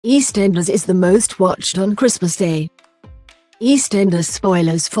EastEnders is the most watched on Christmas Day. EastEnders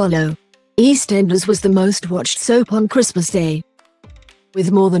spoilers follow. EastEnders was the most watched soap on Christmas Day,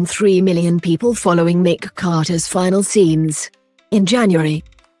 with more than 3 million people following Mick Carter's final scenes. In January,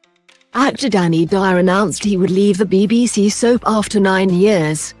 actor Danny Dyer announced he would leave the BBC soap after 9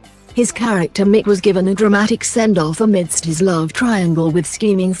 years. His character Mick was given a dramatic send-off amidst his love triangle with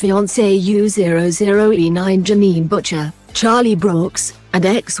scheming fiancée U00E9 Janine Butcher, Charlie Brooks, and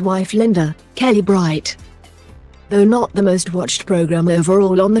ex-wife Linda, Kellie Bright. Though not the most watched program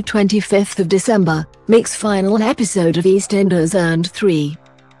overall on the 25th of December, Mick's final episode of EastEnders earned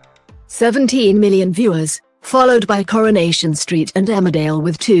 3.17 million viewers, followed by Coronation Street and Emmerdale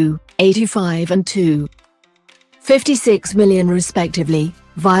with 2.85 and 2.56 million respectively,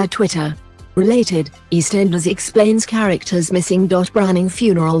 via Twitter. Related, EastEnders explains characters missing. Branning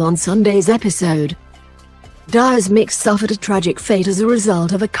funeral on Sunday's episode. Dyer's Mick suffered a tragic fate as a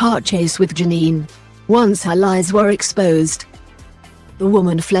result of a car chase with Janine. Once her lies were exposed, the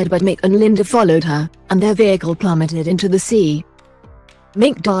woman fled, but Mick and Linda followed her, and their vehicle plummeted into the sea.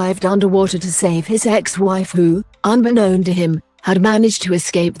 Mick dived underwater to save his ex-wife who, unbeknown to him, had managed to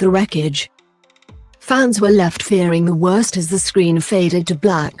escape the wreckage. Fans were left fearing the worst as the screen faded to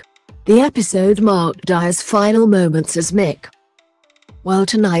black. The episode marked Dyer's final moments as Mick, while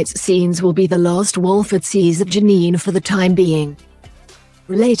tonight's scenes will be the last Walford sees of Janine for the time being.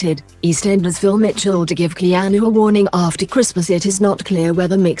 Related, EastEnders Phil Mitchell to give Keanu a warning after Christmas. It is not clear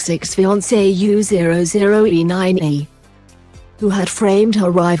whether Mick's ex-fiancée U00E9E, who had framed her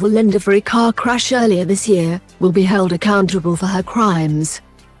rival Linda for a car crash earlier this year, will be held accountable for her crimes.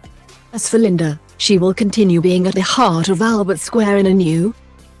 As for Linda, she will continue being at the heart of Albert Square in a new,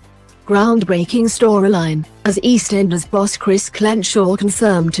 groundbreaking storyline, as EastEnders boss Chris Crenshaw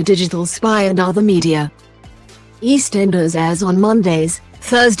confirmed to Digital Spy and other media. EastEnders airs on Mondays,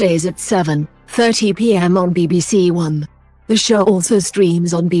 Thursdays at 7:30 p.m. on BBC One. The show also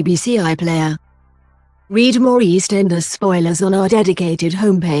streams on BBC iPlayer. Read more EastEnders spoilers on our dedicated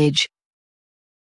homepage.